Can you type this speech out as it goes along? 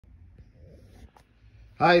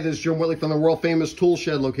Hi, this is Jim Whitley from the world famous tool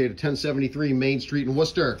shed located 1073 Main Street in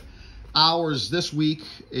Worcester. Hours this week,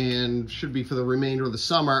 and should be for the remainder of the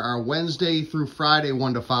summer, are Wednesday through Friday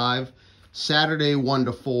 1 to 5, Saturday 1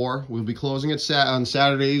 to 4. We'll be closing on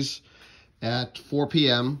Saturdays at 4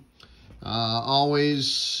 p.m.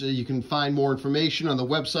 You can find more information on the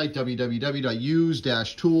website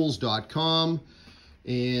www.use-tools.com,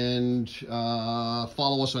 and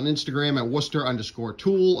follow us on Instagram at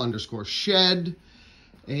Worcester_tool_shed.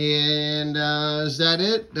 And is that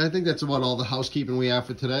it? I think that's about all the housekeeping we have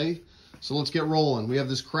for today. So let's get rolling. We have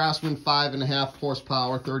this Craftsman 5.5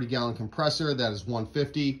 horsepower 30-gallon compressor. That is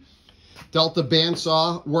 $150. Delta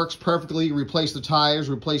bandsaw works perfectly. Replace the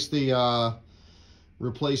tires. Replace the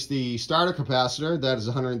starter capacitor. That is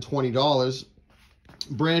 $120.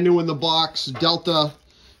 Brand new in the box. Delta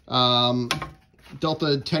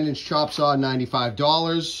 10-inch chop saw,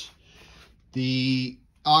 $95. The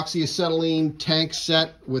oxyacetylene tank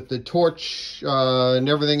set with the torch and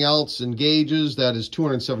everything else and gauges, that is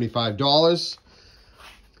 $275.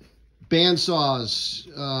 Bandsaws,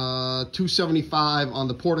 $275 on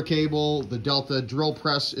the Porter cable. The Delta drill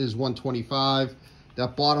press is $125.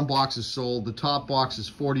 That bottom box is sold. The top box is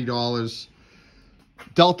 $40.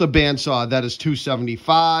 Delta bandsaw, that is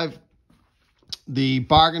 $275. The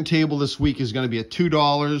bargain table this week is going to be at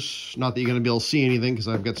 $2. Not that you're going to be able to see anything because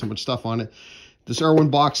I've got so much stuff on it. This Irwin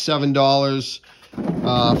box, $7.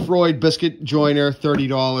 Freud biscuit joiner,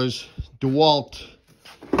 $30. DeWalt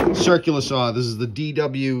circular saw. This is the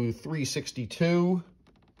DW362.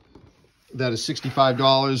 That is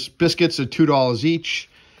 $65. Biscuits are $2 each.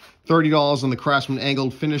 $30 on the Craftsman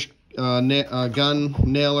angled finish gun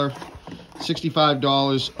nailer.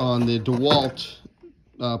 $65 on the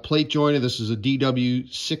DeWalt plate joiner. This is a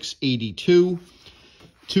DW682.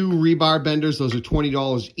 2 rebar benders. Those are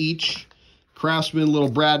 $20 each. Craftsman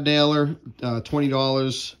little brad nailer,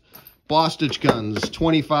 $20. Boss stitch guns,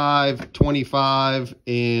 $25,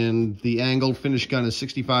 and the angled finish gun is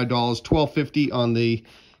 $65. $12.50 on the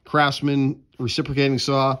Craftsman reciprocating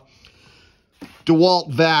saw.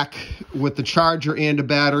 DeWalt vac with the charger and a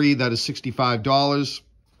battery, that is $65.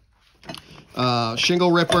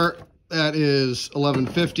 Shingle ripper, that is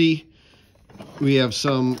 $11.50. We have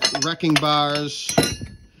some wrecking bars.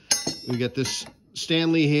 We get this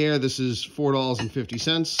Stanley here. This is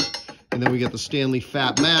 $4.50. And then we get the Stanley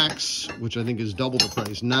Fat Max, which I think is double the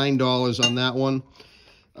price, $9 on that one.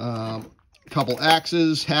 Couple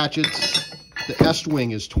axes, hatchets. The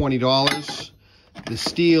Estwing is $20. The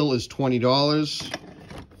steel is $20.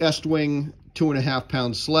 Estwing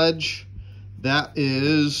 2.5-pound sledge. That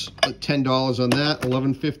is $10 on that.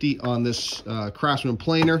 $11.50 on this Craftsman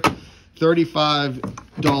planer.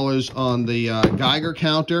 $35 on the Geiger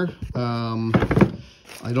counter.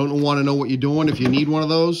 I don't want to know what you're doing if you need one of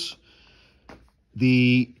those.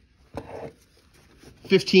 The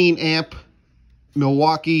 15-amp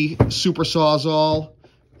Milwaukee Super Sawzall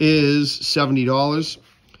is $70.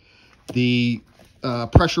 The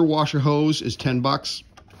pressure washer hose is $10.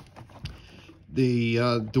 The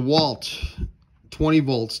DeWalt 20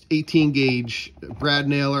 volts 18 gauge brad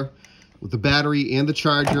nailer with the battery and the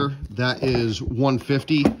charger, that is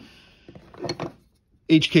 $150.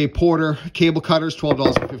 HK Porter cable cutters,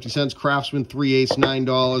 $12.50. Craftsman 3/8,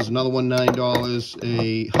 $9. Another one, $9.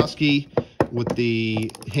 A Husky with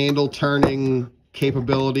the handle turning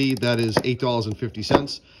capability, that is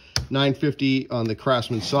 $8.50. $9.50 on the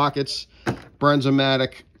Craftsman sockets.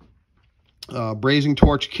 Bernzomatic brazing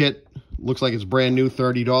torch kit, looks like it's brand new,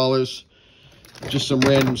 $30. Just some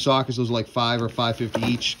random sockets, those are like $5 or $5.50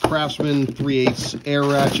 each. Craftsman 3/8 air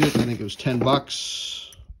ratchet, I think it was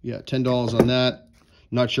 $10. Yeah, $10 on that.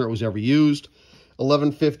 Not sure it was ever used.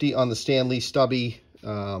 $11.50 on the Stanley stubby.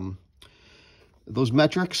 Those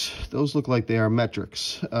metrics, those look like they are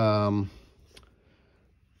metrics. Now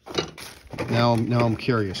I'm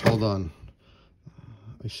curious. Hold on.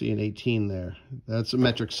 I see an 18 there. That's a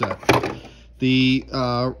metric set. The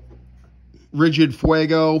rigid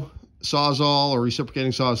Fuego Sawzall or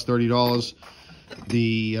reciprocating saw is $30.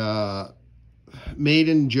 The made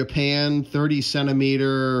in Japan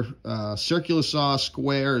 30-centimeter circular saw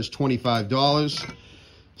square is $25.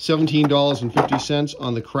 $17.50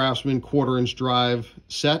 on the Craftsman 1/4-inch drive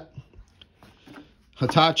set.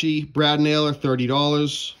 Hitachi brad nailer,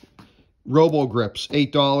 $30. Robo grips,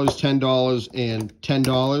 $8, $10, and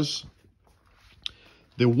 $10.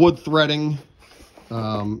 The wood threading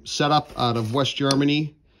setup out of West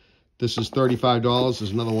Germany. This is $35.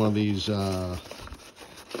 There's another one of these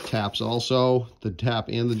taps also. The tap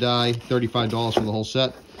and the die, $35 for the whole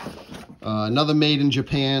set. Another made in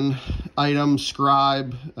Japan item,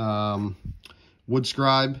 scribe, wood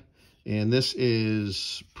scribe. and this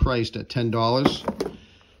is priced at $10.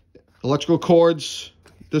 Electrical cords,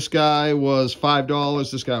 this guy was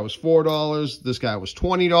 $5, this guy was $4, this guy was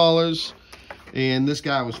 $20, and this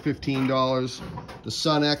guy was $15. The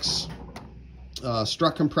Sunex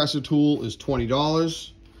strut compressor tool is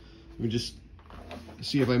 $20. Let me just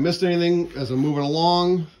see if I missed anything as I'm moving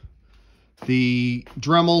along. The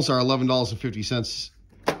Dremels are $11.50.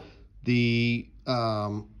 The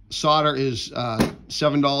solder is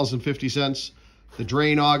 $7.50. The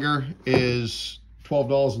drain auger is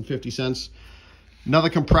 $12.50. Another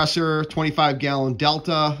compressor, 25-gallon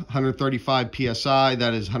Delta, 135 PSI,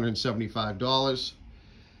 that is $175.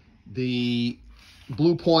 The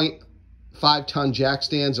Blue Point 5-ton jack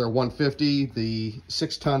stands are $150. The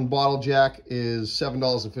 6-ton bottle jack is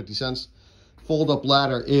 $7.50. Fold-up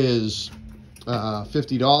ladder is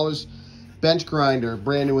 $50. Bench grinder,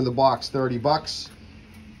 brand new in the box, $30.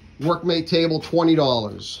 Workmate table,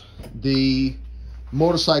 $20. The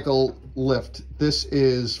motorcycle lift, this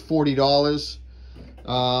is $40.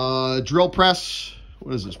 Drill press,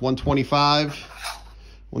 what is this, $125?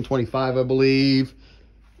 $125, I believe.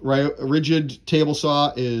 Right, rigid table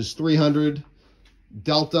saw is $300.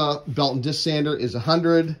 Delta belt and disc sander is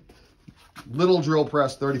 $100. Little drill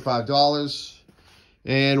press, $35.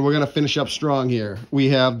 And we're gonna finish up strong here. We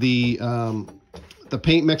have the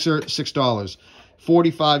paint mixer, $6.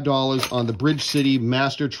 $45 on the Bridge City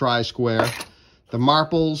Master Tri-Square. The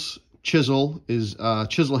Marples chisel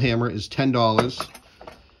hammer is $10.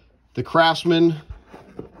 The Craftsman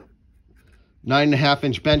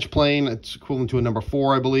 9.5-inch bench plane, it's equivalent to a number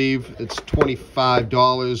 4, I believe. It's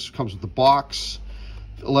 $25, comes with the box.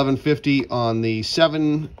 $11.50 on the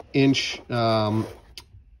 7-inch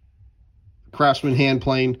Craftsman hand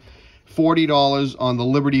plane. $40 on the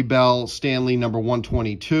Liberty Bell Stanley number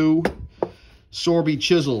 122. Sorby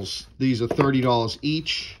chisels, these are $30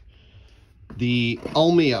 each. The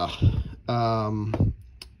Ulmia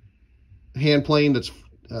hand plane, that's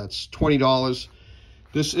 $20.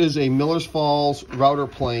 This is a Miller's Falls router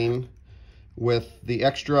plane with the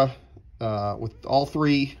extra, with all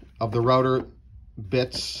 3 of the router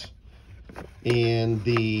bits and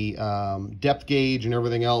the depth gauge and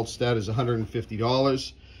everything else. That is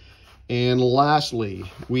 $150. And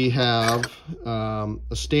lastly, we have a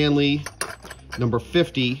Stanley number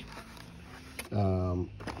 50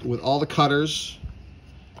 with all the cutters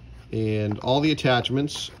and all the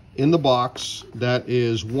attachments in the box. That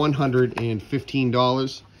is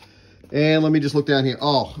 $115. And let me just look down here.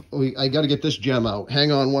 Oh, I got to get this gem out.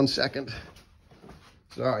 Hang on one second.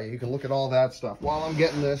 Sorry, you can look at all that stuff while I'm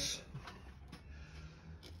getting this.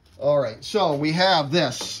 All right, so we have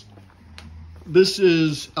this. This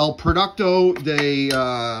is El Producto de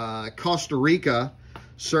Costa Rica,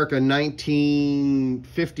 circa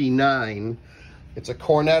 1959. It's a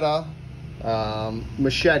Cornetta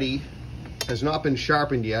machete. Has not been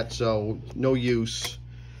sharpened yet, so no use.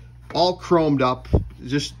 All chromed up,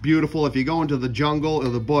 just beautiful. If you go into the jungle or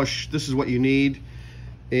the bush, this is what you need.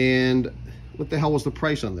 And what the hell was the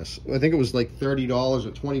price on this? I think it was like $30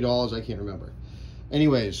 or $20, I can't remember.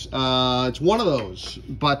 Anyways, it's one of those,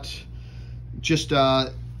 but just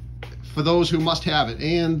for those who must have it.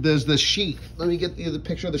 And there's the sheath. Let me get the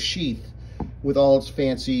picture of the sheath with all its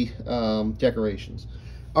fancy decorations.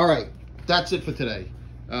 All right, that's it for today.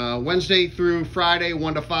 Wednesday through Friday,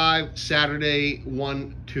 1 to 5, Saturday,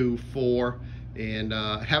 1 to 4. And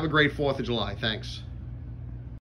have a great 4th of July. Thanks.